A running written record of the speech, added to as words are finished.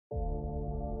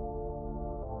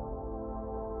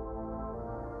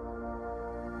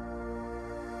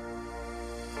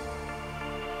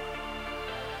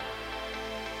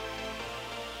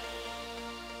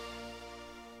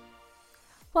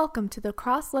Welcome to the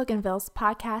Cross Loganville's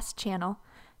podcast channel.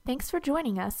 Thanks for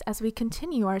joining us as we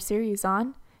continue our series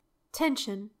on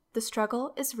Tension, the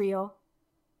Struggle is Real.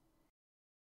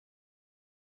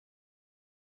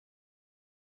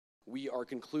 We are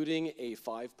concluding a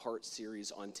 5-part series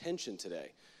on tension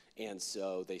today. And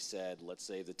so they said, let's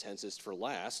save the tensest for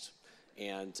last.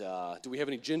 And do we have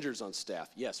any gingers on staff?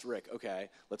 Yes, Rick. Okay,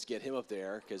 let's get him up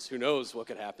there because who knows what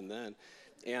could happen then.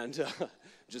 And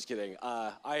just kidding.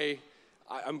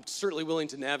 I'm certainly willing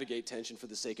to navigate tension for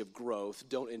the sake of growth.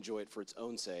 Don't enjoy it for its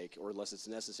own sake or unless it's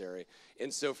necessary.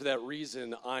 And so for that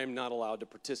reason, I'm not allowed to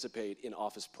participate in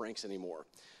office pranks anymore.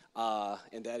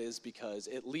 And that is because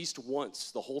at least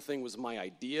once, the whole thing was my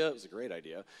idea. It was a great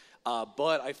idea.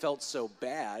 But I felt so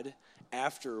bad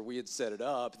after we had set it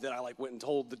up that I went and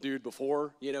told the dude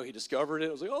before, he discovered it.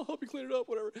 I was like, oh, I'll help you clean it up,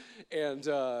 whatever. And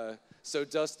so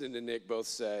Dustin and Nick both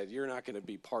said, you're not going to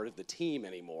be part of the team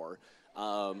anymore.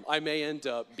 I may end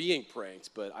up being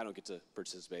pranked, but I don't get to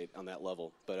participate on that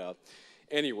level. But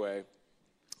anyway,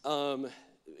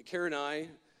 Kara and I,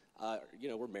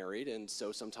 we're married, and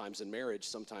so sometimes in marriage,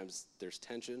 sometimes there's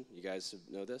tension. You guys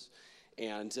know this.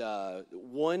 And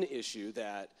one issue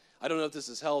that, I don't know if this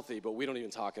is healthy, but we don't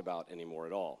even talk about anymore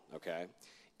at all, okay?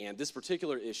 And this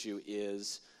particular issue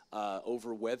is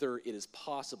over whether it is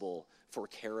possible for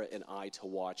Kara and I to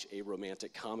watch a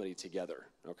romantic comedy together,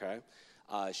 okay?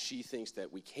 She thinks that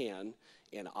we can,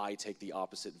 and I take the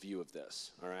opposite view of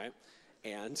this, all right?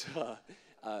 And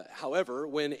however,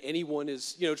 when anyone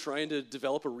is, trying to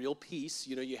develop a real peace,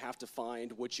 you have to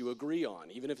find what you agree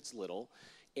on, even if it's little.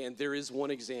 And there is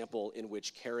one example in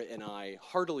which Kara and I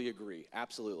heartily agree,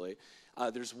 absolutely.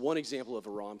 There's one example of a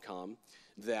rom-com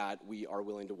that we are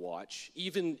willing to watch,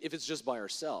 even if it's just by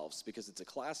ourselves, because it's a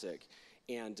classic.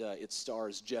 And it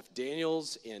stars Jeff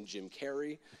Daniels and Jim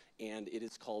Carrey, and it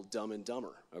is called Dumb and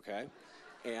Dumber, okay?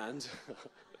 And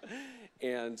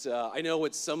I know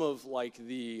it's some of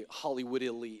the Hollywood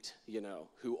elite,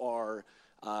 who are,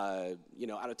 out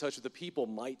of touch with the people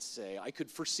might say, I could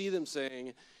foresee them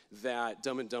saying that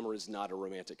Dumb and Dumber is not a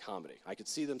romantic comedy. I could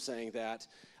see them saying that,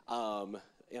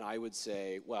 and I would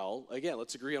say, well, again,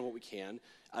 let's agree on what we can.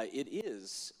 It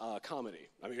is a comedy.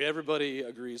 I mean, everybody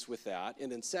agrees with that. And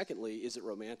then secondly, is it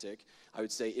romantic? I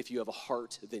would say if you have a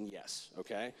heart, then yes,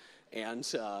 okay? And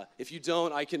if you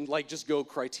don't, I can just go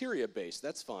criteria-based.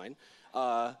 That's fine.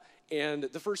 And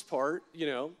the first part,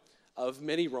 of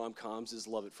many rom-coms is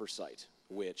love at first sight,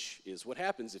 which is what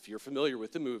happens if you're familiar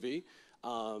with the movie.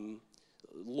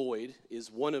 Lloyd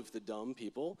is one of the dumb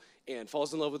people and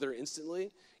falls in love with her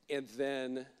instantly. And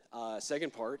then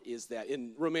second part is that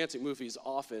in romantic movies,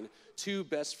 often two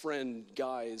best friend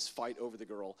guys fight over the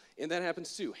girl. And that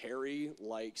happens too. Harry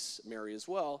likes Mary as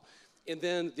well. And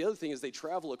then the other thing is they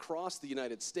travel across the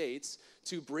United States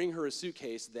to bring her a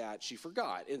suitcase that she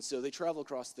forgot. And so they travel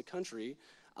across the country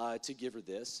to give her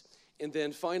this. And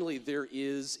then finally, there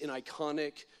is an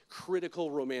iconic, critical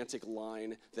romantic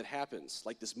line that happens,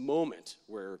 this moment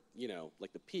where,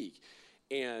 the peak.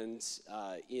 And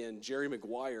in Jerry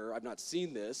Maguire, I've not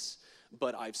seen this,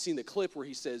 but I've seen the clip where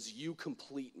he says, "You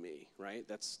complete me," right?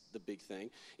 That's the big thing.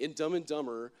 In Dumb and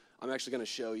Dumber, I'm actually going to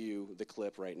show you the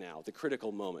clip right now, the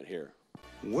critical moment here.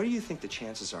 What do you think the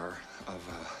chances are of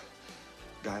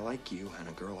a guy like you and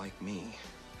a girl like me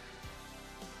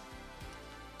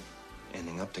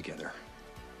ending up together?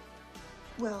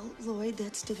 Well, Lloyd,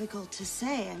 that's difficult to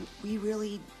say. We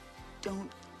really don't...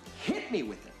 Hit me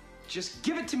with it. Just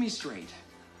give it to me straight.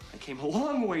 I came a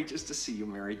long way just to see you,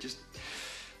 Mary. Just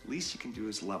least you can do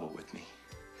is level with me.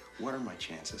 What are my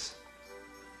chances?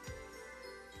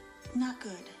 Not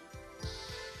good.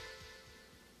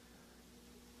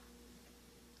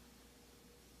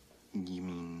 You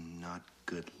mean not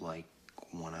good like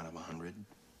 1 out of 100?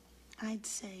 I'd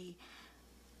say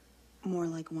more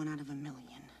like 1 out of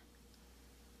 1,000,000.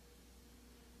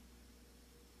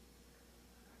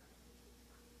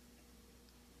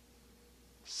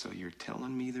 So you're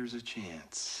telling me there's a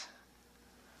chance?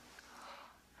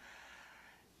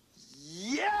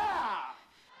 Yeah!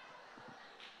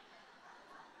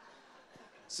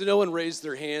 So no one raised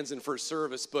their hands in first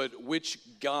service, but which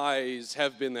guys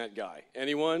have been that guy?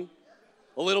 Anyone?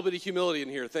 A little bit of humility in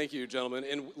here. Thank you, gentlemen.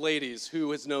 And ladies,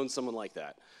 who has known someone like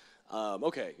that?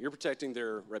 Okay, you're protecting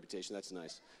their reputation. That's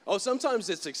nice. Oh, sometimes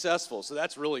it's successful, so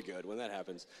that's really good when that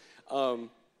happens.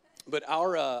 But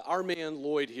our man,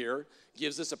 Lloyd, here,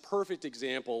 gives us a perfect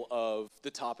example of the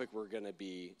topic we're going to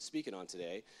be speaking on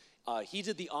today. He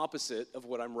did the opposite of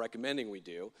what I'm recommending we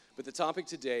do, but the topic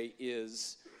today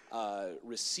is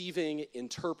receiving,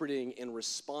 interpreting, and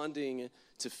responding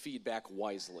to feedback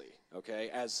wisely, okay?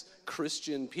 As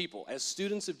Christian people, as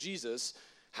students of Jesus,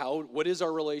 what is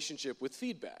our relationship with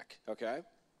feedback, okay?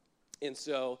 And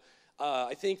so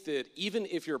I think that even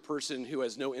if you're a person who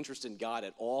has no interest in God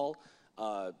at all,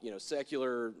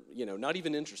 secular, not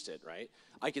even interested, right?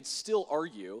 I could still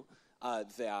argue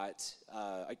that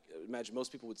I imagine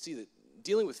most people would see that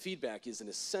dealing with feedback is an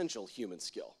essential human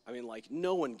skill. I mean, like,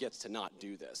 no one gets to not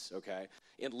do this, okay,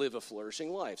 and live a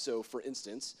flourishing life. So, for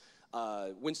instance,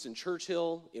 Winston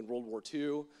Churchill in World War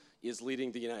II is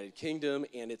leading the United Kingdom,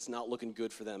 and it's not looking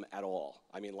good for them at all.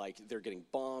 I mean, like, they're getting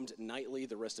bombed nightly.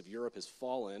 The rest of Europe has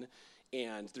fallen.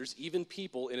 And there's even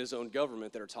people in his own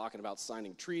government that are talking about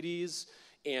signing treaties,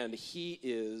 and he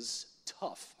is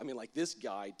tough. I mean, like, this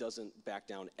guy doesn't back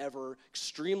down ever,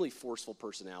 extremely forceful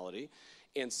personality,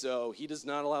 and so he does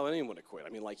not allow anyone to quit. I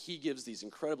mean, like, he gives these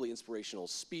incredibly inspirational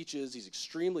speeches. He's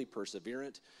extremely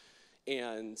perseverant,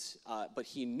 but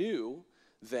he knew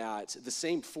that the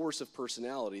same force of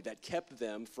personality that kept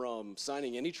them from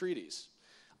signing any treaties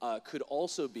could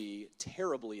also be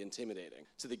terribly intimidating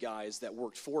to the guys that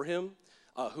worked for him,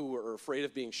 who were afraid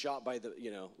of being shot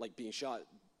being shot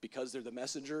because they're the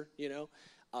messenger,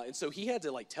 and so he had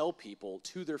to, like, tell people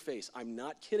to their face, I'm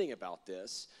not kidding about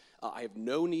this. I have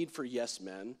no need for yes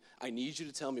men. I need you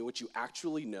to tell me what you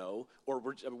actually know, or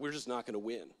we're just not going to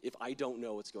win if I don't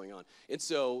know what's going on. And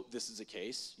so this is a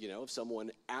case, of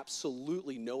someone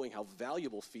absolutely knowing how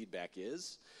valuable feedback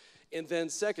is. And then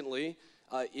secondly,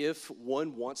 if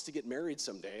one wants to get married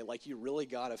someday, like, you really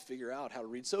got to figure out how to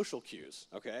read social cues,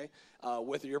 okay?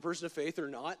 Whether you're a person of faith or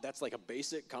not, that's like a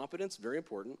basic competence, very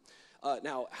important.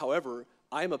 Now, however,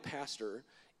 I'm a pastor,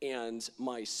 and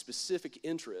my specific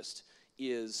interest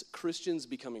is Christians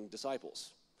becoming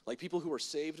disciples, like people who are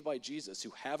saved by Jesus, who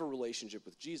have a relationship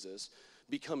with Jesus,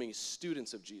 becoming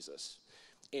students of Jesus.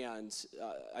 And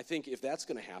I think if that's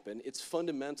going to happen, it's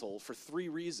fundamental for 3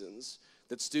 reasons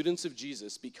that students of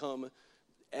Jesus become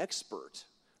expert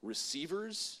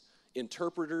receivers,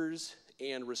 interpreters,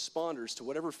 and responders to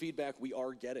whatever feedback we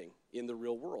are getting in the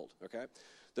real world, okay?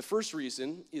 The first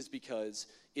reason is because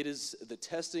it is the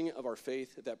testing of our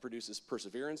faith that produces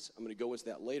perseverance. I'm going to go into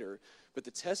that later. But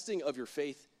the testing of your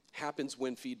faith happens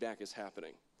when feedback is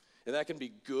happening. And that can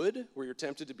be good, where you're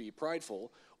tempted to be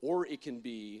prideful, or it can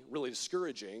be really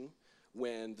discouraging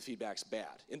when the feedback's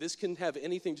bad. And this can have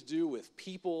anything to do with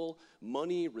people,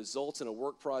 money, results in a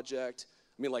work project.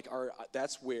 I mean, like,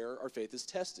 that's where our faith is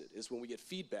tested, is when we get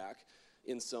feedback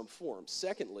in some form.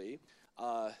 Secondly,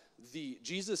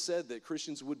 Jesus said that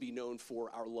Christians would be known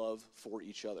for our love for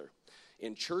each other.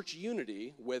 In church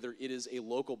unity, whether it is a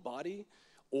local body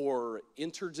or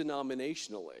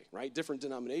interdenominationally, right, different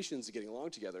denominations getting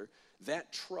along together,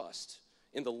 that trust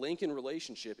in the link in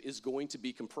relationship is going to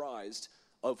be comprised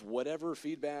of whatever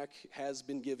feedback has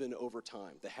been given over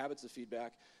time, the habits of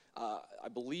feedback. I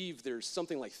believe there's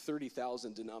something like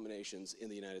 30,000 denominations in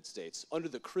the United States under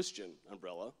the Christian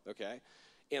umbrella, okay?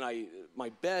 And my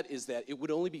bet is that it would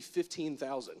only be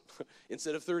 15,000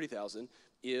 instead of 30,000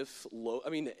 if,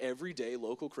 everyday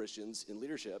local Christians in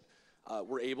leadership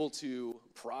were able to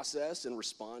process and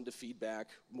respond to feedback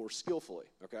more skillfully,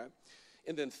 okay?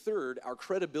 And then third, our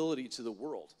credibility to the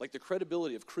world, like the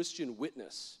credibility of Christian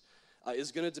witness,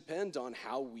 is going to depend on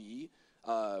how we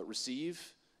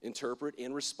receive, interpret,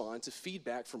 and respond to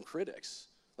feedback from critics,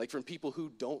 like from people who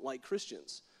don't like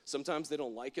Christians. Sometimes they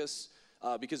don't like us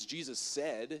because Jesus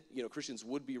said, Christians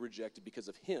would be rejected because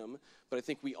of him. But I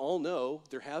think we all know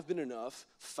there have been enough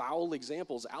foul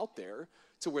examples out there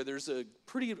to where there's a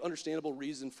pretty understandable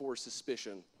reason for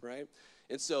suspicion, right?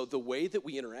 And so the way that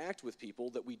we interact with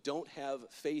people that we don't have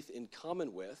faith in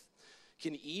common with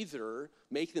can either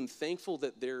make them thankful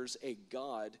that there's a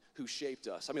God who shaped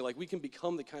us. I mean, like, we can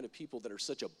become the kind of people that are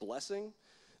such a blessing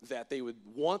that they would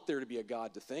want there to be a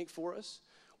God to thank for us,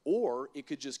 or it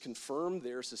could just confirm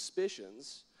their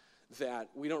suspicions that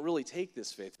we don't really take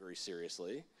this faith very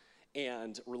seriously,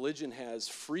 and religion has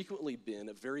frequently been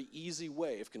a very easy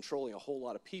way of controlling a whole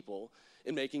lot of people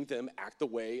and making them act the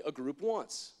way a group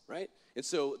wants, right? And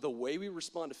so the way we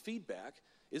respond to feedback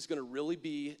is going to really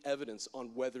be evidence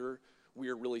on whether we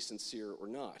are really sincere or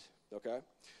not, okay?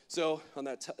 So on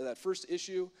that first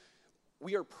issue,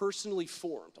 we are personally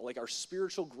formed. Like, our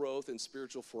spiritual growth and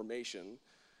spiritual formation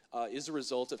is a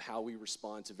result of how we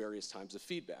respond to various types of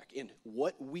feedback and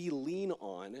what we lean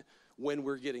on when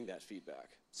we're getting that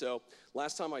feedback. So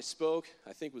last time I spoke,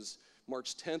 I think it was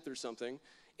March 10th or something,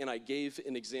 and I gave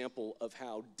an example of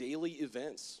how daily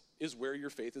events is where your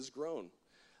faith has grown.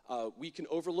 We can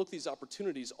overlook these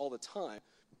opportunities all the time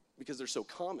because they're so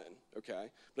common, okay?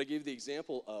 But I gave the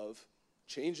example of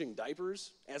changing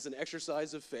diapers as an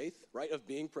exercise of faith, right, of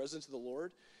being present to the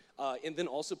Lord, and then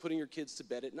also putting your kids to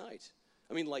bed at night.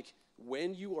 I mean, like,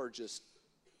 when you are just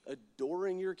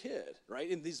adoring your kid, right?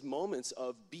 In these moments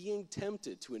of being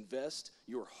tempted to invest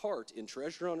your heart in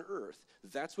treasure on earth,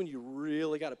 that's when you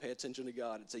really got to pay attention to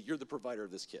God and say, you're the provider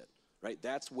of this kid, right?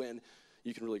 That's when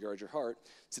you can really guard your heart.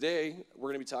 Today, we're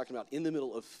going to be talking about in the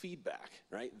middle of feedback,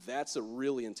 right? That's a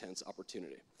really intense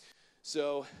opportunity.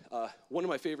 So one of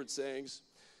my favorite sayings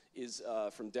is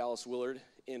from Dallas Willard,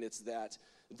 and it's that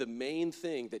the main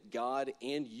thing that God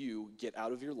and you get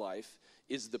out of your life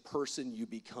is the person you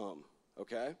become,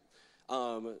 okay?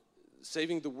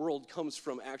 Saving the world comes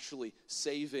from actually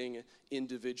saving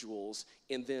individuals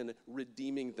and then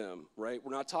redeeming them, right?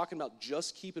 We're not talking about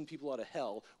just keeping people out of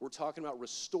hell. We're talking about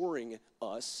restoring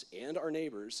us and our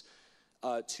neighbors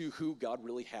to who God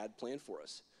really had planned for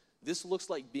us. This looks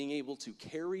like being able to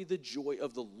carry the joy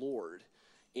of the Lord,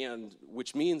 and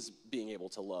which means being able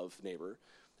to love neighbor,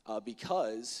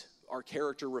 because our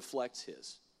character reflects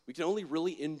his. We can only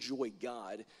really enjoy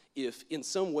God if in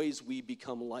some ways we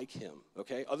become like him,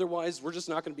 okay? Otherwise, we're just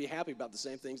not going to be happy about the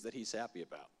same things that he's happy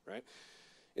about, right?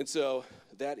 And so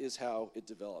that is how it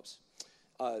develops.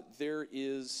 There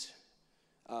is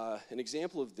an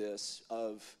example of this,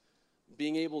 of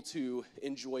being able to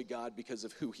enjoy God because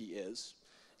of who he is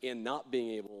and not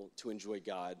being able to enjoy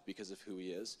God because of who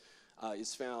he is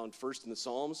found first in the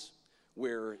Psalms,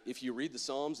 where if you read the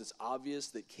Psalms, it's obvious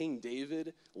that King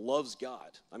David loves God.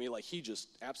 I mean, like, he just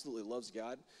absolutely loves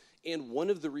God. And one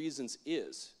of the reasons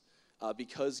is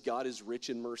because God is rich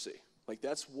in mercy. Like,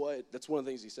 that's one of the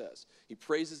things he says. He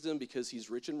praises him because he's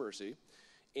rich in mercy.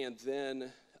 And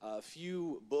then a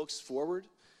few books forward,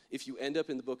 if you end up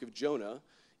in the book of Jonah,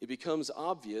 it becomes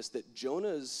obvious that Jonah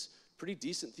is a pretty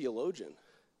decent theologian.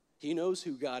 He knows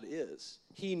who God is.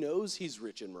 He knows he's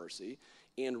rich in mercy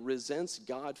and resents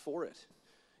God for it.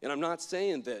 And I'm not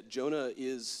saying that Jonah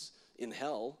is in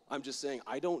hell. I'm just saying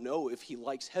I don't know if he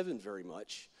likes heaven very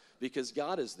much because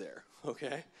God is there,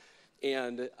 okay?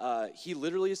 And he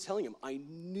literally is telling him, I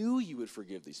knew you would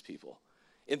forgive these people.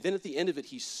 And then at the end of it,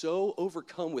 he's so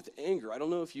overcome with anger. I don't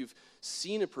know if you've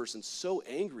seen a person so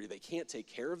angry they can't take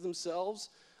care of themselves.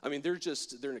 I mean, they're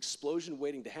an explosion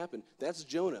waiting to happen. That's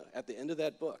Jonah at the end of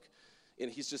that book. And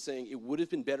he's just saying, it would have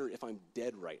been better if I'm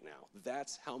dead right now.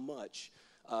 That's how much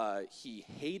he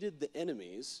hated the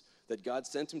enemies that God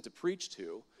sent him to preach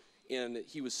to. And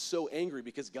he was so angry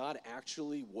because God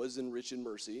actually was rich in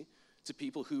mercy to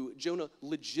people who Jonah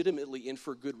legitimately and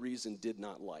for good reason did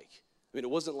not like. I mean, it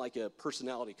wasn't like a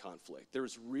personality conflict. There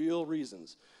was real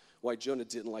reasons why Jonah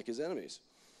didn't like his enemies.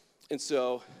 And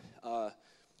so I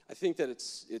think that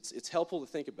it's helpful to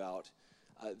think about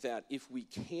that if we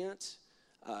can't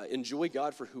enjoy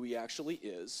God for who he actually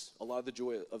is, a lot of the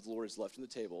joy of the Lord is left on the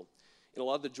table, and a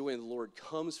lot of the joy in the Lord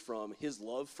comes from his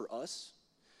love for us.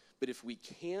 But if we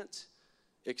can't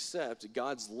accept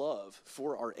God's love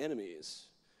for our enemies,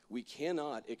 we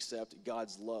cannot accept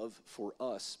God's love for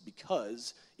us,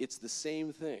 because it's the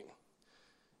same thing.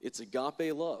 It's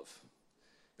agape love.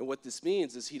 And what this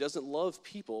means is he doesn't love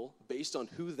people based on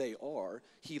who they are.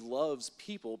 He loves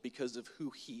people because of who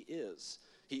he is.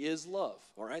 He is love,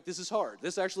 all right? This is hard.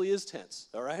 This actually is tense,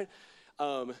 all right?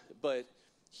 But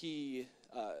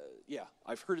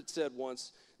I've heard it said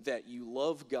once that you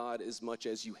love God as much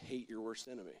as you hate your worst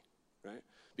enemy, right?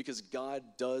 Because God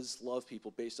does love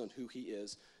people based on who he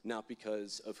is, not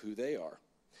because of who they are.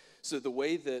 So the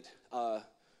way that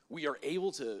we are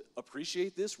able to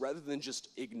appreciate this rather than just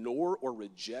ignore or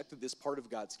reject this part of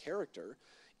God's character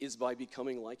is by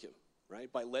becoming like him,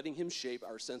 right? By letting him shape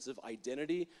our sense of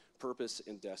identity, purpose,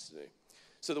 and destiny.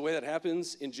 So the way that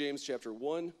happens in James chapter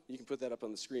 1, you can put that up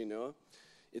on the screen, Noah.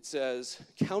 It says,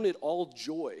 "Count it all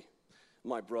joy,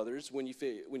 my brothers, when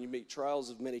you meet trials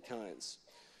of many kinds.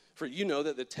 For you know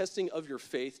that the testing of your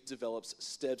faith develops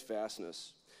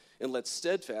steadfastness. And let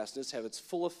steadfastness have its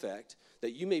full effect,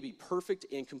 that you may be perfect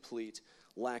and complete,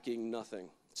 lacking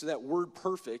nothing." So that word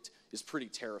perfect is pretty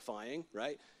terrifying,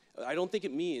 right? I don't think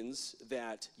it means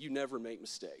that you never make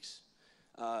mistakes.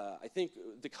 I think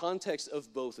the context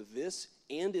of both this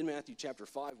and in Matthew chapter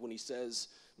 5, when he says,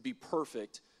 be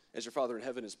perfect as your Father in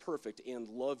heaven is perfect, and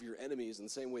love your enemies in the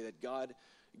same way that God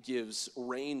gives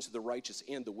rain to the righteous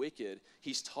and the wicked,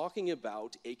 he's talking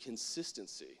about a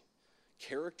consistency.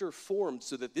 Character formed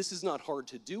so that this is not hard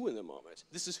to do in the moment.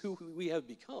 This is who we have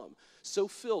become, so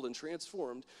filled and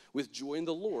transformed with joy in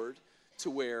the Lord,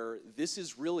 to where this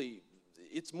is really,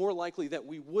 it's more likely that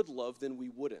we would love than we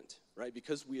wouldn't, right?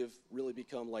 Because we have really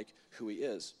become like who he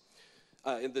is.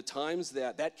 And the times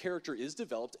that character is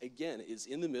developed, again, is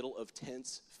in the middle of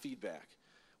tense feedback.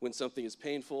 When something is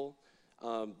painful,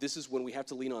 this is when we have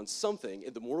to lean on something.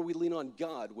 And the more we lean on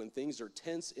God when things are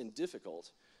tense and difficult,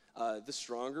 the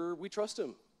stronger we trust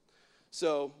him.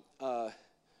 So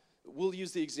we'll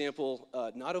use the example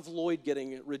not of Lloyd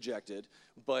getting rejected,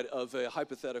 but of a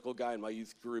hypothetical guy in my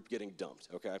youth group getting dumped,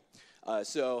 okay?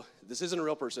 So this isn't a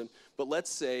real person, but let's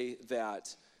say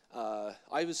that I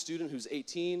have a student who's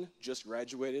 18, just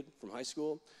graduated from high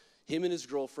school. Him and his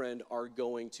girlfriend are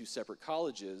going to separate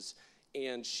colleges,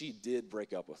 and she did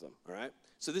break up with him, all right?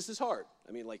 So this is hard.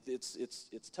 I mean, like, it's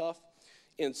tough.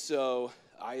 And so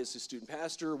I, as a student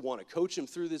pastor, want to coach him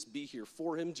through this, be here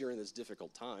for him during this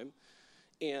difficult time.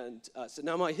 And so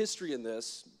now my history in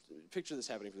this, picture this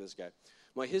happening for this guy.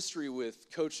 My history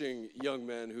with coaching young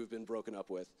men who've been broken up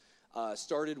with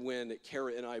started when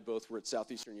Kara and I both were at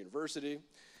Southeastern University.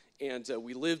 And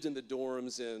we lived in the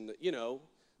dorms, and, you know,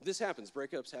 this happens.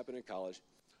 Breakups happen in college.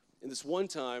 And this one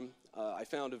time, I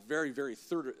found a very, very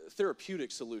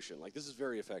therapeutic solution. Like, this is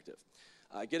very effective.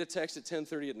 I get a text at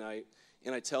 10:30 at night,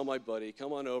 and I tell my buddy,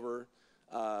 come on over.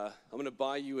 I'm going to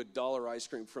buy you $1 ice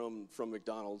cream from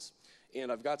McDonald's,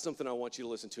 and I've got something I want you to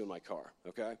listen to in my car,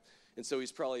 okay? And so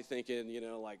he's probably thinking, you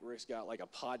know, like, Rick's got like a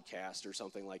podcast or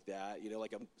something like that, you know,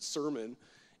 like a sermon.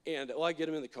 And, well, I get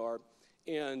him in the car,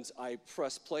 and I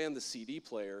press play on the CD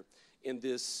player, and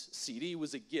this CD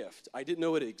was a gift. I didn't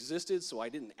know it existed, so I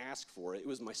didn't ask for it. It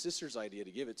was my sister's idea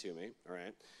to give it to me, all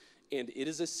right? And it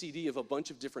is a CD of a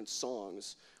bunch of different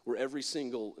songs where every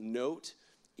single note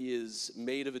is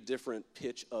made of a different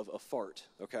pitch of a fart,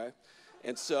 okay?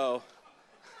 And so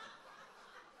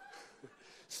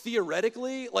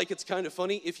theoretically, like, it's kind of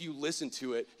funny. If you listen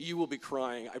to it, you will be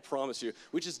crying, I promise you,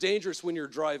 which is dangerous when you're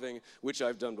driving, which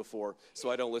I've done before, so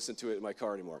I don't listen to it in my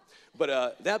car anymore.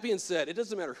 But that being said, it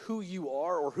doesn't matter who you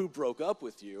are or who broke up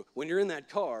with you. When you're in that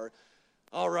car,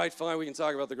 all right, fine, we can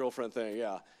talk about the girlfriend thing,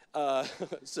 yeah.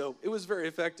 So it was very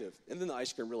effective, and then the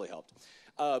ice cream really helped.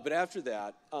 But after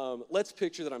that, let's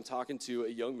picture that I'm talking to a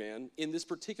young man in this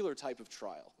particular type of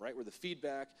trial, right, where the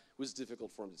feedback was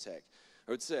difficult for him to take.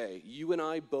 I would say, you and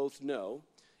I both know,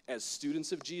 as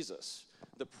students of Jesus,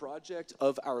 the project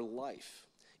of our life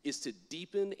is to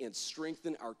deepen and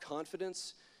strengthen our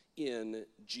confidence in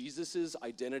Jesus'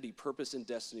 identity, purpose, and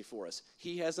destiny for us.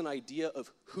 He has an idea of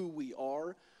who we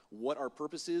are, what our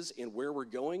purpose is, and where we're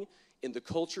going. And the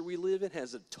culture we live in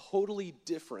has a totally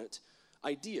different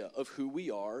idea of who we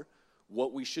are,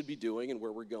 what we should be doing, and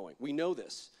where we're going. We know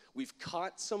this. We've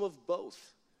caught some of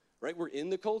both. Right? We're in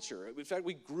the culture. In fact,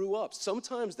 we grew up.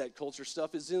 Sometimes that culture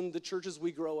stuff is in the churches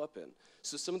we grow up in.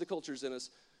 So some of the culture's in us.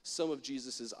 Some of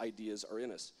Jesus' ideas are in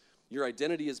us. Your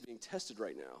identity is being tested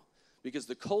right now because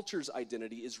the culture's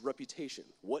identity is reputation,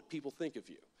 what people think of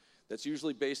you. That's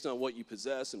usually based on what you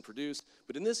possess and produce.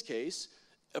 But in this case,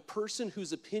 a person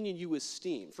whose opinion you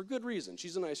esteem, for good reason.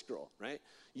 She's a nice girl, right?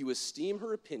 You esteem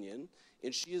her opinion,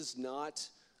 and she is not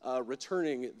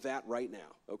returning that right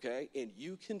now, okay? And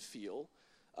you can feel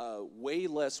way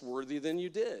less worthy than you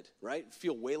did, right?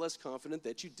 Feel way less confident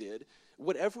that you did.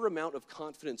 Whatever amount of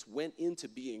confidence went into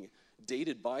being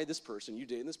dated by this person, you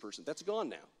dating this person, that's gone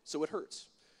now. So it hurts.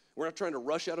 We're not trying to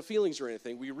rush out of feelings or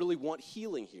anything. We really want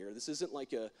healing here. This isn't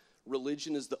like a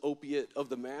religion is the opiate of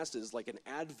the masses, like an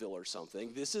Advil or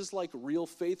something. This is like real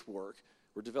faith work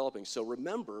we're developing. So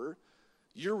remember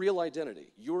your real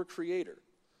identity, your creator,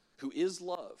 who is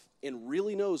love and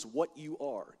really knows what you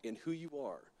are and who you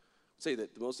are. Say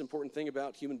that the most important thing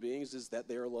about human beings is that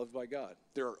they are loved by God.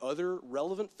 There are other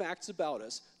relevant facts about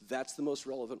us. That's the most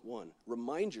relevant one.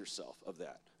 Remind yourself of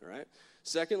that, all right?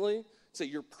 Secondly, say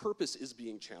your purpose is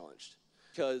being challenged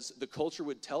because the culture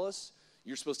would tell us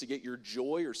you're supposed to get your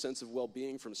joy or sense of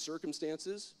well-being from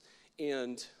circumstances,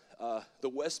 and the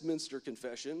Westminster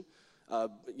Confession,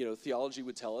 theology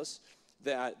would tell us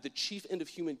that the chief end of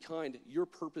humankind, your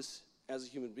purpose as a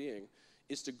human being,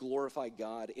 is to glorify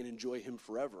God and enjoy Him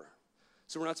forever.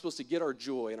 So we're not supposed to get our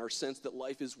joy and our sense that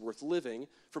life is worth living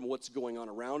from what's going on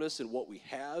around us and what we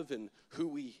have and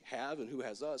who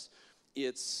has us.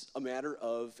 It's a matter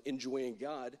of enjoying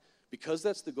God because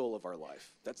that's the goal of our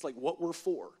life. That's like what we're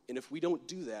for. And if we don't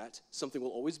do that, something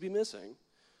will always be missing.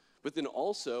 But then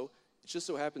also, it just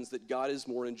so happens that God is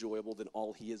more enjoyable than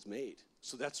all He has made.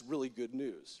 So that's really good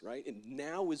news, right? And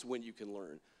now is when you can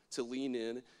learn to lean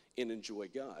in and enjoy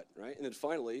God, right? And then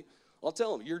finally, I'll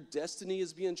tell them, your destiny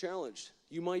is being challenged.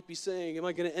 You might be saying, am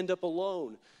I going to end up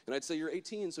alone? And I'd say, you're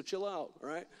 18, so chill out, all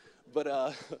right?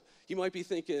 But you might be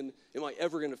thinking, am I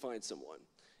ever going to find someone?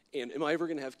 And am I ever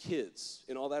going to have kids?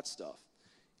 And all that stuff.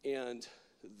 And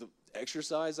the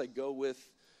exercise I go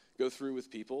through with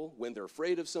people when they're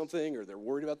afraid of something or they're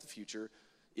worried about the future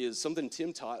is something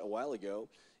Tim taught a while ago,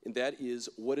 and that is,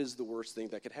 what is the worst thing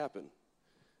that could happen?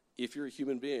 If you're a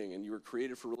human being and you were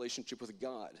created for relationship with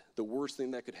God, the worst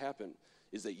thing that could happen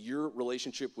is that your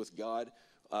relationship with God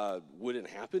wouldn't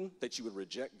happen, that you would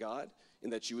reject God,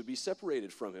 and that you would be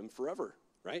separated from him forever,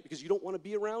 right? Because you don't want to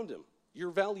be around him.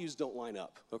 Your values don't line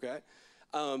up, okay?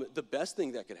 The best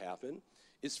thing that could happen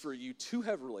is for you to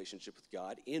have a relationship with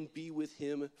God and be with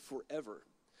him forever.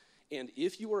 And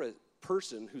if you are a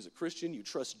person who's a Christian, you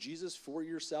trust Jesus for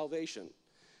your salvation,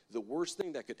 the worst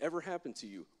thing that could ever happen to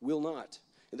you will not.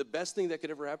 And the best thing that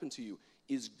could ever happen to you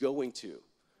is going to,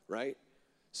 right?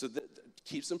 So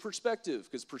keep some perspective,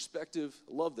 because perspective,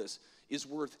 love this, is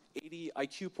worth 80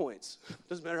 IQ points.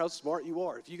 Doesn't matter how smart you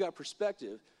are. If you got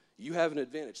perspective, you have an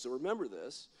advantage. So remember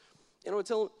this. And I would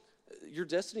tell them, your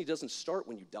destiny doesn't start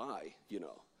when you die, you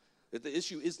know. That the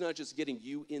issue is not just getting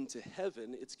you into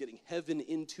heaven, it's getting heaven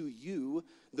into you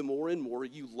the more and more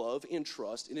you love and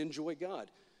trust and enjoy God.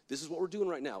 This is what we're doing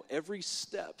right now. Every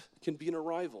step can be an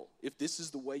arrival if this is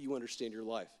the way you understand your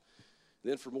life.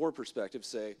 And then for more perspective,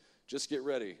 say, just get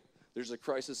ready. There's a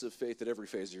crisis of faith at every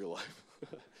phase of your life.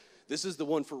 This is the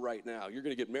one for right now. You're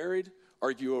going to get married,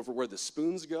 argue over where the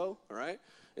spoons go, all right?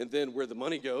 And then where the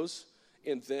money goes,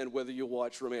 and then whether you'll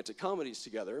watch romantic comedies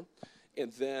together.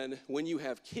 And then when you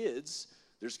have kids,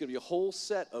 there's going to be a whole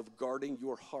set of guarding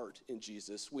your heart in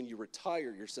Jesus. When you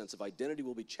retire, your sense of identity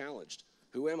will be challenged.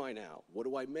 Who am I now? What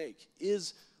do I make?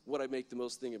 Is what I make the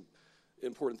most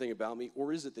important thing about me,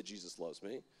 or is it that Jesus loves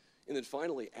me? And then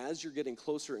finally, as you're getting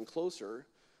closer and closer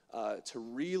to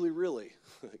really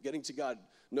getting to God,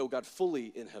 know God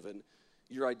fully in heaven,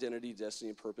 your identity, destiny,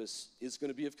 and purpose is going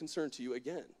to be of concern to you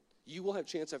again. You will have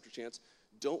chance after chance.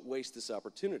 Don't waste this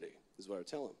opportunity, is what I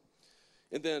tell him.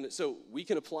 And then, so we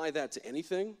can apply that to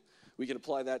anything. We can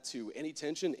apply that to any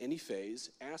tension, any phase,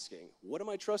 asking, what am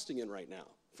I trusting in right now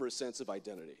for a sense of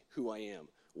identity, who I am,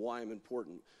 why I'm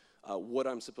important, what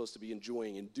I'm supposed to be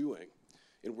enjoying and doing,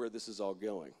 and where this is all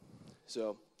going.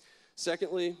 So,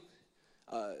 secondly,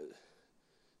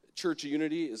 church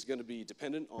unity is going to be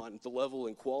dependent on the level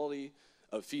and quality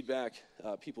of feedback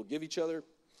people give each other.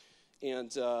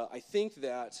 And I think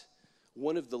that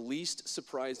one of the least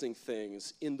surprising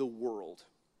things in the world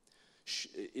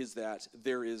is that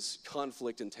there is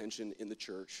conflict and tension in the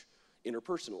church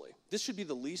interpersonally. This should be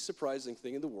the least surprising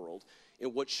thing in the world.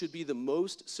 And what should be the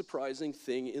most surprising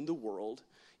thing in the world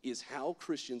is how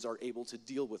Christians are able to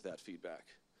deal with that feedback.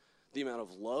 The amount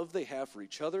of love they have for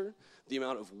each other, the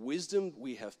amount of wisdom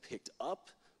we have picked up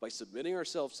by submitting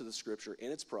ourselves to the Scripture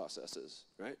and its processes,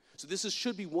 right? So this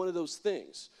should be one of those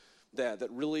things that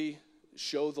really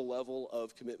show the level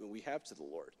of commitment we have to the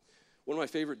Lord. One of my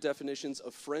favorite definitions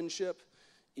of friendship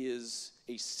is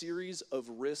a series of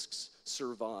risks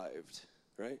survived,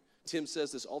 right? Tim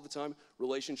says this all the time,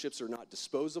 relationships are not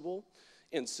disposable.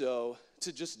 And so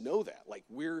to just know that, like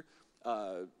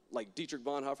like Dietrich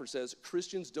Bonhoeffer says,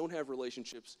 Christians don't have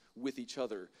relationships with each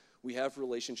other. We have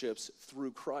relationships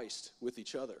through Christ with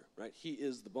each other, right? He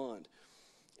is the bond.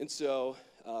 And so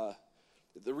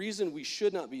the reason we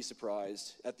should not be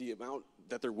surprised at the amount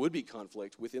that there would be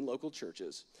conflict within local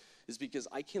churches is because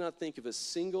I cannot think of a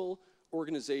single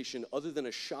organization other than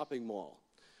a shopping mall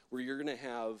where you're going to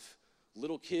have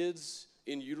little kids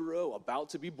in utero about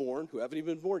to be born who haven't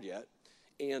even been born yet,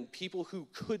 and people who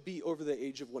could be over the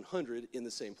age of 100 in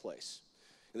the same place.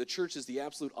 And the church is the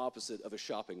absolute opposite of a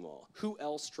shopping mall. Who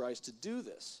else tries to do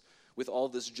this with all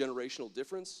this generational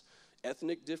difference,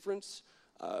 ethnic difference,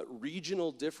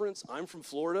 regional difference? I'm from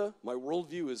Florida. My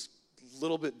worldview is a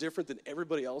little bit different than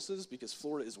everybody else's because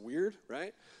Florida is weird,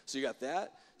 right? So you got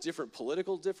that. Different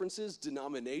political differences,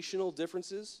 denominational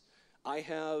differences. I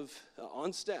have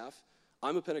on staff,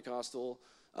 I'm a Pentecostal.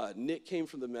 Nick came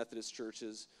from the Methodist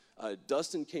churches.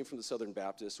 Dustin came from the Southern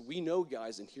Baptist. We know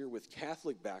guys in here with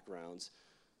Catholic backgrounds.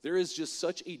 There is just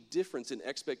such a difference in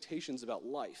expectations about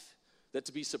life that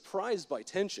to be surprised by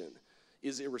tension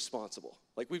is irresponsible.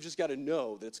 Like, we've just got to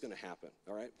know that it's going to happen,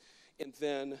 all right? And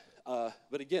then,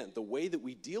 but again, the way that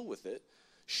we deal with it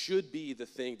should be the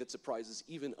thing that surprises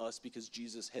even us because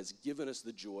Jesus has given us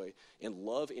the joy and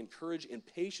love and courage and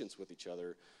patience with each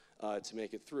other to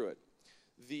make it through it.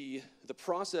 The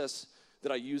process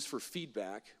that I use for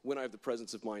feedback when I have the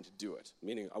presence of mind to do it,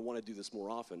 meaning I want to do this more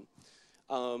often,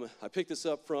 I picked this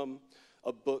up from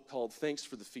a book called Thanks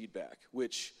for the Feedback,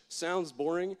 which sounds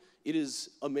boring. It is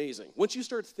amazing. Once you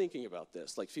start thinking about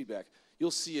this, like feedback,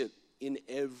 you'll see it in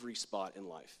every spot in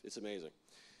life. It's amazing.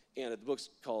 And the book's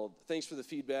called Thanks for the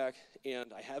Feedback,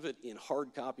 and I have it in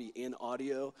hard copy and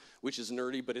audio, which is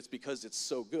nerdy, but it's because it's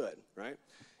so good, right?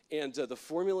 And the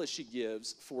formula she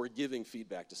gives for giving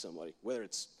feedback to somebody, whether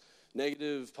it's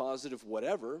negative, positive,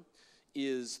 whatever,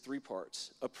 is 3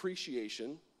 parts: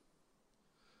 appreciation,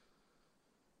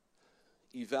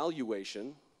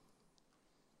 evaluation,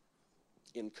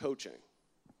 and coaching.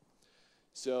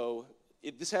 So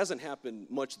this hasn't happened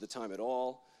much of the time at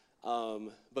all.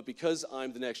 But because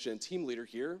I'm the Next Gen team leader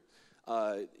here,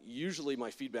 usually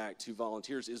my feedback to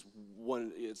volunteers is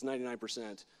it's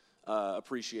 99%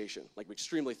 appreciation. Like, I'm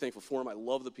extremely thankful for them. I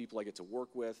love the people I get to work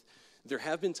with. There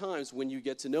have been times when you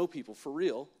get to know people for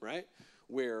real, right,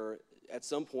 where at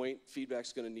some point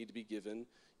feedback's going to need to be given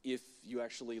if you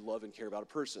actually love and care about a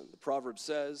person. The proverb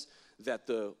says that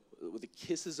the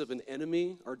kisses of an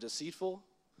enemy are deceitful.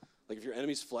 Like, if your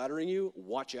enemy's flattering you,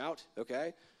 watch out,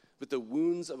 okay? But the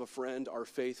wounds of a friend are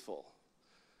faithful,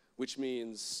 which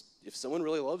means if someone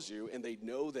really loves you and they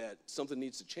know that something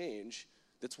needs to change,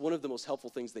 that's one of the most helpful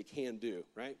things they can do,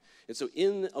 right? And so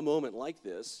in a moment like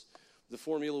this, the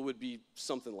formula would be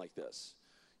something like this.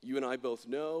 You and I both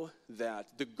know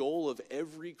that the goal of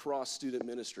every Cross student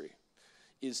ministry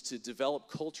is to develop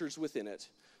cultures within it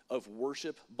of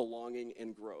worship, belonging,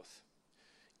 and growth.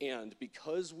 And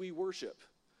because we worship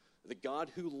the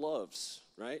God who loves,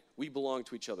 right, we belong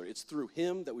to each other. It's through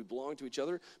him that we belong to each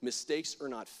other. Mistakes are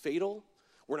not fatal.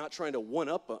 We're not trying to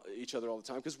one-up each other all the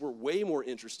time because we're way more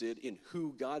interested in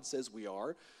who God says we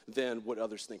are than what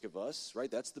others think of us, right?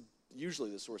 That's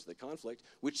usually the source of the conflict,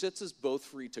 which sets us both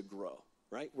free to grow,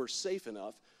 right? We're safe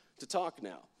enough to talk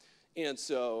now. And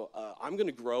so I'm going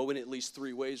to grow in at least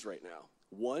 3 ways right now.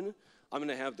 One, I'm going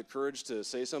to have the courage to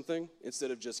say something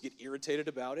instead of just get irritated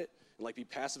about it and like be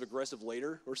passive-aggressive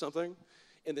later or something.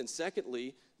 And then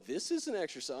secondly, this is an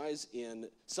exercise in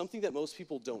something that most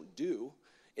people don't do.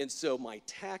 And so my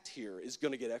tact here is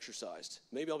going to get exercised.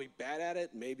 Maybe I'll be bad at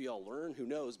it. Maybe I'll learn. Who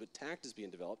knows? But tact is being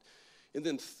developed. And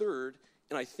then third,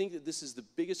 and I think that this is the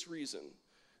biggest reason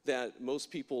that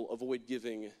most people avoid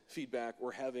giving feedback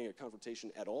or having a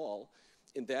confrontation at all,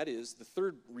 and that is the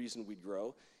third reason we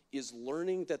grow, is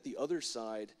learning that the other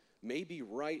side may be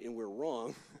right and we're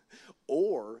wrong,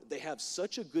 or they have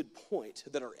such a good point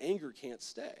that our anger can't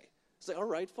stay. It's like, all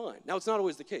right, fine. Now, it's not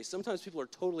always the case. Sometimes people are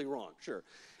totally wrong, sure.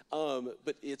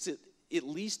 But it's at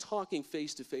least talking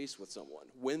face-to-face with someone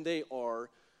when they are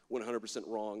 100%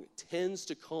 wrong tends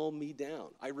to calm me down.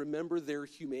 I remember their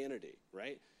humanity,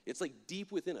 right? It's like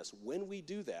deep within us. When we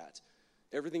do that,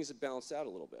 everything's balanced out a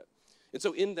little bit. And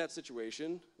so in that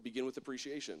situation, begin with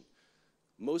appreciation.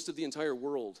 Most of the entire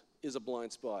world is a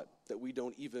blind spot that we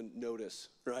don't even notice,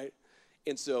 right?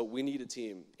 And so we need a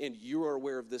team. And you are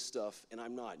aware of this stuff, and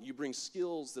I'm not. You bring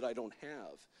skills that I don't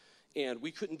have. And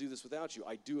we couldn't do this without you.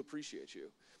 I do appreciate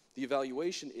you. The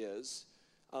evaluation is,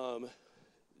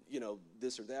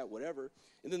 this or that, whatever.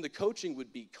 And then the coaching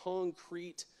would be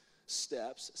concrete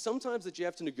steps, sometimes that you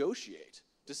have to negotiate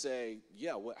to say,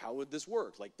 yeah, how would this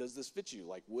work? Like, does this fit you?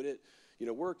 Like, would it,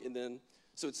 work? And then,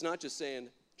 so it's not just saying,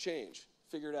 change,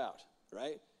 figure it out,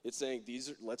 right? It's saying,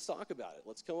 let's talk about it.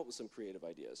 Let's come up with some creative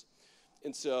ideas.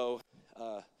 And so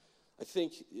I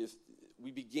think if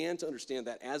we began to understand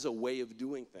that as a way of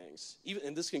doing things,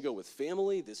 and this can go with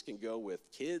family, this can go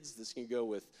with kids, this can go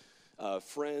with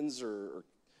friends or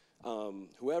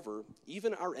whoever,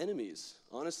 even our enemies,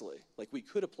 honestly. Like, we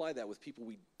could apply that with people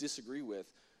we disagree with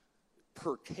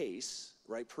per case,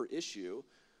 right, per issue,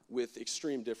 with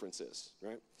extreme differences,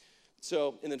 right?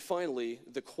 So, and then finally,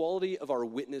 the quality of our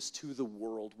witness to the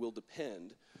world will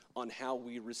depend on how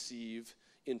we receive,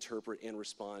 interpret, and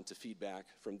respond to feedback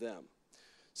from them.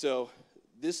 So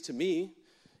this, to me,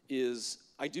 is,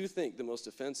 I do think, the most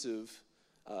offensive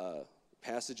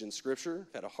passage in Scripture.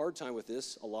 I've had a hard time with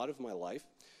this a lot of my life.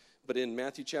 But in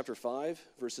Matthew chapter 5,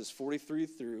 verses 43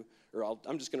 through,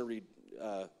 I'm just going to read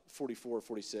 44,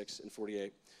 46, and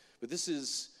 48. But this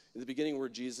is in the beginning where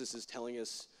Jesus is telling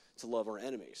us to love our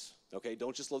enemies, okay?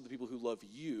 Don't just love the people who love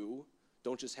you.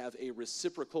 Don't just have a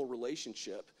reciprocal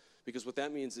relationship, because what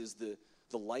that means is the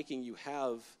liking you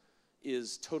have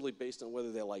is totally based on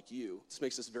whether they like you. This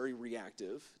makes us very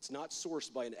reactive. It's not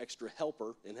sourced by an extra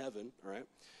helper in heaven, all right?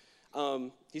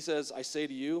 He says, I say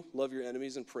to you, love your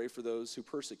enemies and pray for those who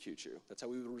persecute you. That's how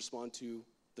we would respond to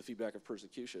the feedback of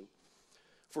persecution.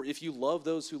 For if you love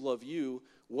those who love you,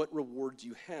 what reward do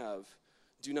you have?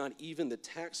 Do not even the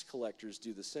tax collectors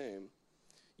do the same?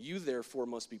 You therefore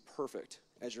must be perfect,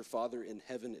 as your Father in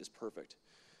heaven is perfect.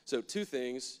 So 2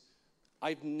 things.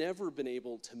 I've never been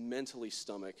able to mentally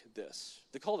stomach this.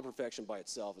 The call to perfection by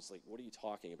itself is like, what are you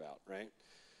talking about, right?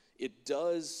 It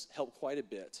does help quite a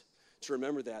bit to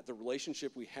remember that the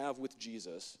relationship we have with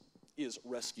Jesus is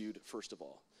rescued, first of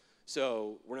all.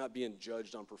 So we're not being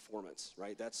judged on performance,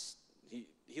 right?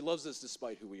 He loves us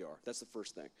despite who we are. That's the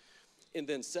first thing. And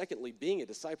then secondly, being a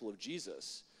disciple of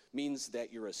Jesus means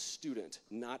that you're a student,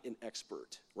 not an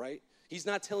expert, right? He's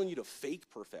not telling you to fake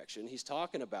perfection. He's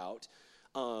talking about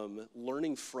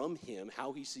learning from him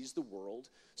how he sees the world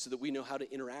so that we know how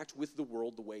to interact with the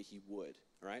world the way he would,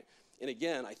 all right? And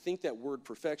again, I think that word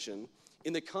perfection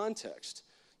in the context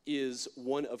is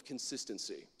one of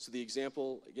consistency. So the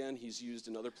example, again, he's used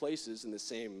in other places in the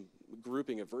same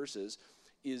grouping of verses,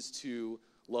 is to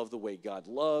love the way God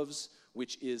loves,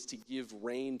 which is to give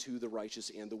rain to the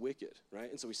righteous and the wicked,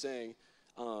 right? And so he's saying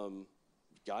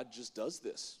God just does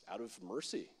this out of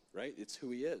mercy, right? It's who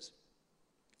he is.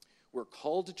 We're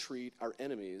called to treat our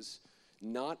enemies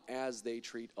not as they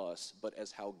treat us, but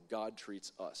as how God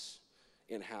treats us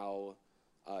and how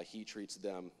he treats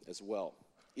them as well.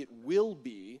 It will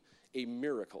be a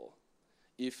miracle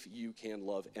if you can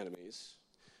love enemies,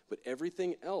 but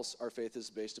everything else our faith is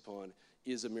based upon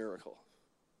is a miracle,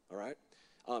 all right?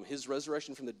 His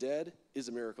resurrection from the dead is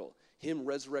a miracle. Him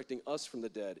resurrecting us from the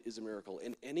dead is a miracle.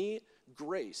 And any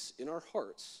grace in our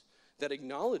hearts that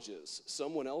acknowledges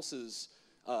someone else's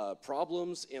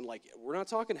problems, and like, we're not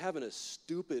talking having a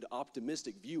stupid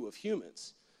optimistic view of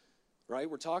humans, right?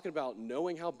 We're talking about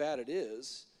knowing how bad it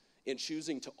is and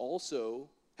choosing to also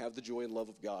have the joy and love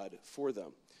of God for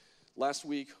them. Last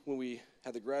week when we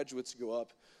had the graduates go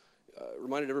up,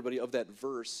 reminded everybody of that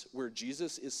verse where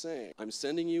Jesus is saying, I'm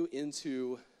sending you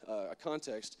into a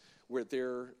context where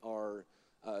there are,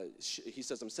 he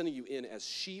says, I'm sending you in as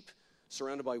sheep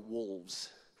surrounded by wolves,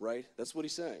 right? That's what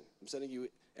he's saying. I'm sending you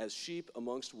as sheep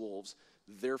amongst wolves.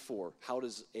 Therefore, how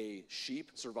does a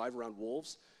sheep survive around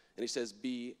wolves? And he says,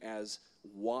 be as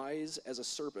wise as a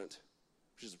serpent,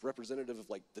 which is representative of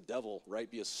like the devil,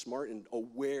 right? Be as smart and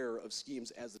aware of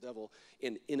schemes as the devil,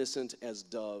 and innocent as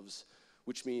doves,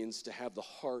 which means to have the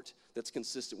heart that's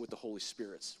consistent with the Holy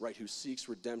Spirit's, right? Who seeks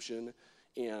redemption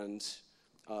and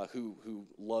who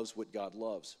loves what God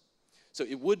loves. So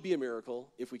it would be a miracle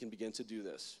if we can begin to do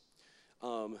this.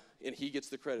 And he gets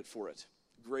the credit for it.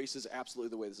 Grace is absolutely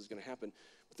the way this is going to happen.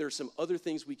 But there are some other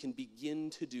things we can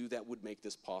begin to do that would make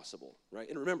this possible, right?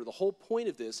 And remember, the whole point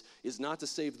of this is not to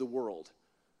save the world.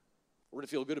 We're going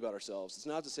to feel good about ourselves. It's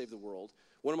not to save the world.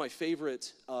 One of my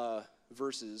favorite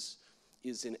verses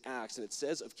is in Acts, and it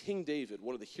says of King David,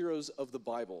 one of the heroes of the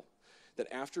Bible,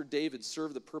 that after David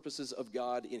served the purposes of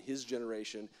God in his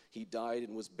generation, he died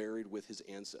and was buried with his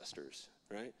ancestors,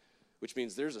 right? Which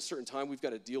means there's a certain time we've got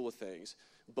to deal with things,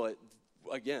 but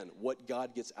again, what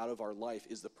God gets out of our life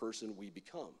is the person we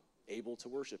become, able to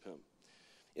worship him.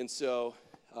 And so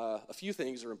a few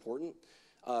things are important.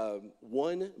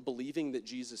 One, believing that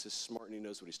Jesus is smart and he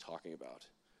knows what he's talking about.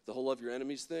 The whole love your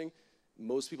enemies thing,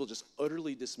 most people just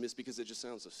utterly dismiss because it just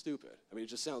sounds so stupid. I mean, it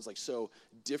just sounds like so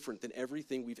different than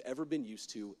everything we've ever been used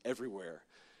to everywhere.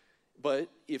 But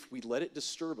if we let it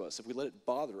disturb us, if we let it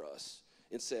bother us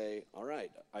and say, all right,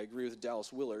 I agree with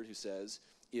Dallas Willard, who says,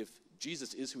 if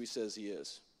Jesus is who he says he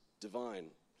is, divine,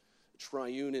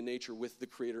 triune in nature with the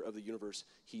creator of the universe,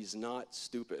 he's not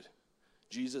stupid.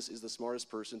 Jesus is the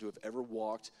smartest person to have ever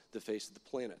walked the face of the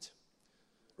planet,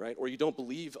 right? Or you don't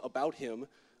believe about him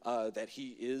that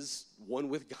he is one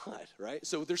with God, right?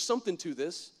 So there's something to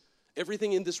this.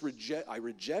 Everything in this I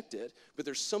reject it, but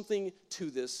there's something to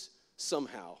this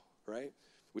somehow, right?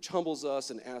 Which humbles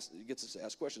us and gets us to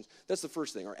ask questions. That's the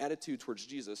first thing, our attitude towards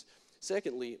Jesus.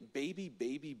 Secondly,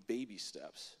 baby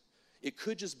steps. It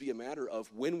could just be a matter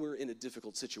of when we're in a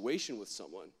difficult situation with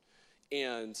someone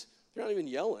and they're not even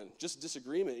yelling, just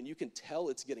disagreement, and you can tell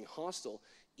it's getting hostile.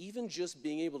 Even just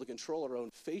being able to control our own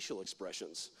facial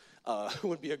expressions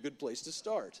would be a good place to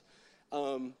start.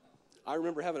 I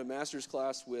remember having a master's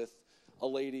class with a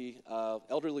lady,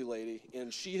 elderly lady,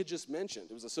 and she had just mentioned,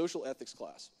 it was a social ethics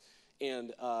class,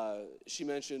 and she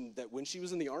mentioned that when she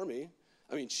was in the Army,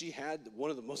 I mean, she had one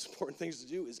of the most important things to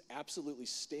do is absolutely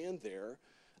stand there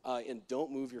and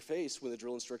don't move your face when the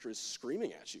drill instructor is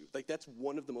screaming at you. Like, that's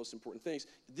one of the most important things.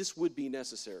 This would be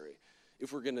necessary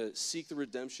if we're going to seek the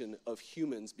redemption of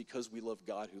humans because we love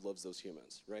God who loves those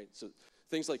humans, right? So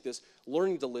things like this,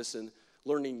 learning to listen,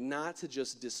 learning not to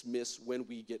just dismiss when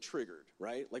we get triggered,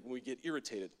 right? Like when we get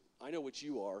irritated. I know what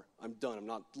you are. I'm done. I'm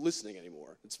not listening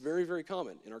anymore. It's very, very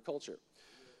common in our culture.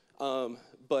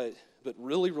 But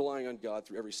really relying on God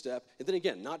through every step. And then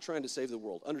again, not trying to save the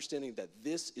world, understanding that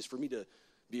this is for me to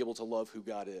be able to love who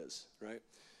God is, right?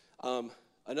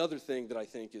 Another thing that I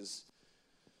think is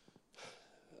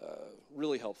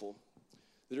really helpful,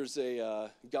 there's a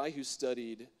guy who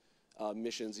studied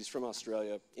missions. He's from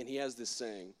Australia, and he has this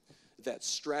saying that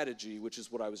strategy, which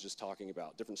is what I was just talking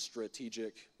about, different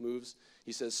strategic moves,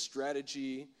 he says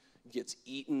strategy gets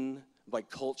eaten by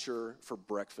culture for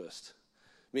breakfast,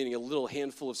 meaning a little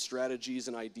handful of strategies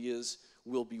and ideas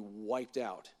will be wiped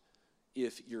out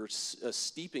if you're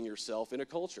steeping yourself in a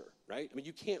culture, right? I mean,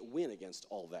 you can't win against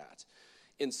all that.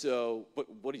 And so, but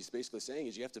what he's basically saying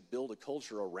is you have to build a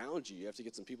culture around you. You have to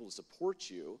get some people to support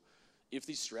you if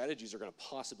these strategies are going to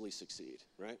possibly succeed,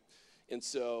 right? And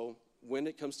so when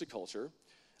it comes to culture,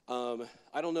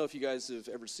 I don't know if you guys have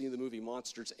ever seen the movie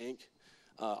Monsters, Inc.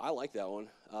 I like that one.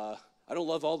 I don't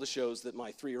love all the shows that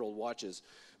my 3-year-old watches,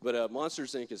 but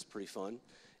Monsters, Inc. is pretty fun.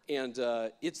 And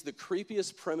it's the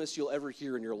creepiest premise you'll ever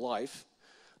hear in your life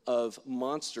of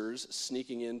monsters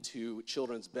sneaking into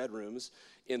children's bedrooms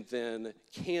and then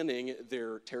canning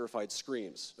their terrified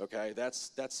screams, okay?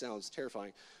 That sounds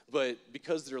terrifying. But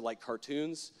because they're like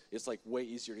cartoons, it's like way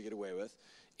easier to get away with.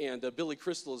 And Billy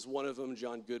Crystal is one of them.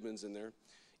 John Goodman's in there.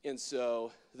 And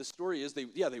so the story is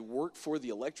they work for the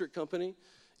electric company,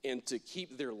 and to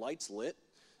keep their lights lit,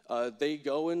 they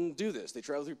go and do this. They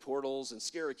travel through portals and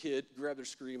scare a kid, grab their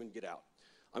scream, and get out.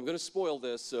 I'm going to spoil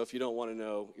this, so if you don't want to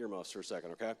know, earmuffs for a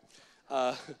second, okay?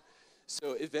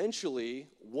 So eventually,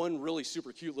 one really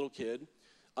super cute little kid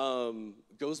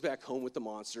goes back home with the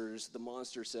monsters. The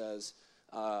monster says,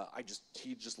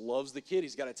 he just loves the kid.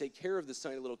 He's got to take care of this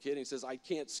tiny little kid. And he says, I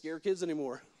can't scare kids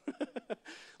anymore.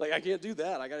 Like, I can't do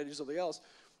that. I got to do something else.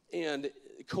 And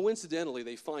coincidentally,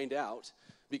 they find out,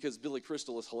 because Billy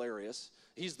Crystal is hilarious.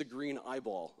 He's the green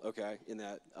eyeball, okay, in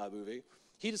that movie.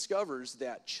 He discovers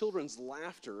that children's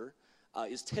laughter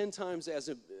is 10 times as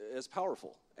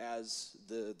powerful as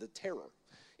the terror.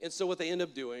 And so what they end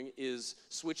up doing is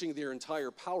switching their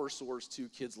entire power source to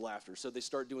kids' laughter. So they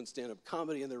start doing stand-up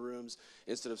comedy in their rooms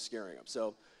instead of scaring them.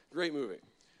 So, great movie.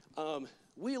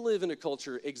 We live in a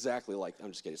culture exactly like,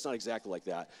 I'm just kidding, it's not exactly like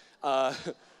that.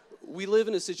 We live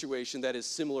in a situation that is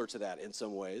similar to that in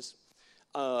some ways.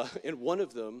 And one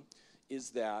of them is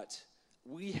that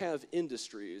we have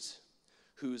industries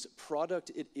whose product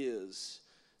it is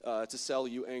to sell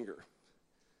you anger.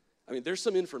 I mean, there's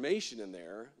some information in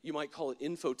there. You might call it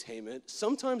infotainment.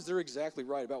 Sometimes they're exactly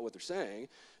right about what they're saying.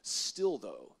 Still,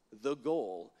 though, the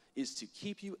goal is to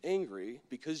keep you angry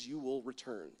because you will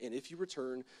return. And if you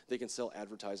return, they can sell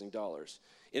advertising dollars.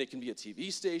 And it can be a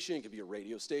TV station, it could be a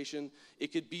radio station,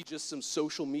 it could be just some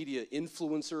social media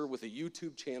influencer with a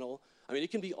YouTube channel. I mean,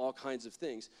 it can be all kinds of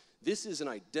things. This is an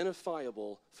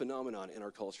identifiable phenomenon in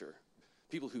our culture.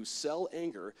 People who sell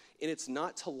anger, and it's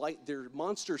not to light their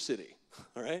monster city,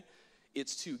 all right?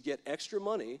 It's to get extra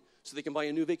money so they can buy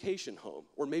a new vacation home,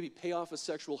 or maybe pay off a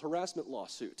sexual harassment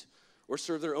lawsuit, or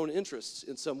serve their own interests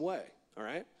in some way, all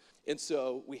right? And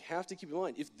so we have to keep in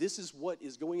mind, if this is what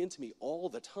is going into me all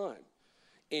the time,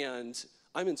 and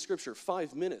I'm in Scripture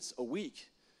 5 minutes a week,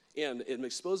 and I'm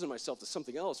exposing myself to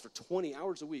something else for 20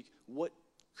 hours a week,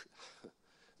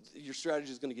 your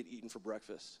strategy is going to get eaten for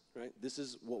breakfast, right? This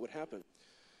is what would happen.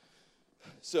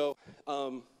 So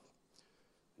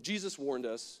Jesus warned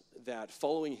us that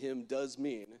following him does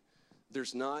mean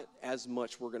there's not as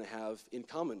much we're going to have in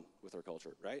common with our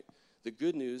culture, right? The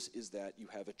good news is that you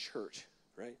have a church,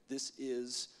 right? This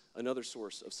is another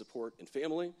source of support and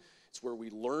family. It's where we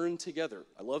learn together.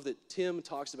 I love that Tim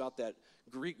talks about that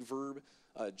Greek verb,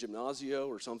 gymnasio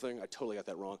or something. I totally got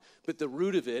that wrong. But the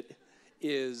root of it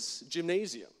is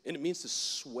gymnasium, and it means to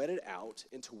sweat it out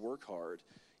and to work hard.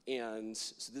 And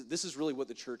so this is really what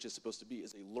the church is supposed to be,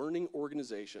 is a learning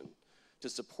organization to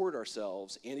support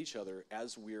ourselves and each other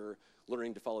as we're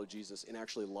learning to follow Jesus and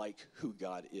actually like who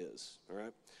God is, all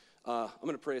right? I'm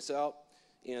going to pray us out,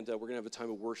 and we're going to have a time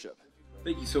of worship.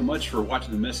 Thank you so much for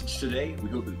watching the message today. We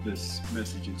hope that this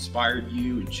message inspired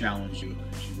you and challenged you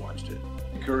as you watched it.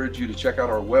 I encourage you to check out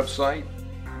our website.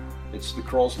 It's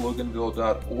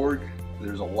thecrossloganville.org.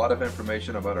 There's a lot of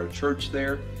information about our church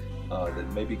there that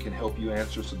maybe can help you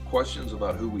answer some questions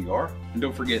about who we are. And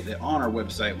don't forget that on our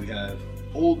website we have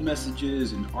old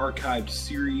messages and archived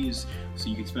series, so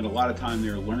you can spend a lot of time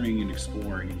there learning and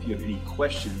exploring. If you have any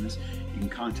questions, you can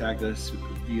contact us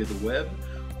via the web,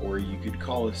 or you could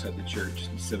call us at the church,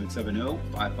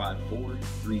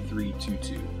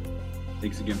 770-554-3322.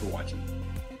 Thanks again for watching.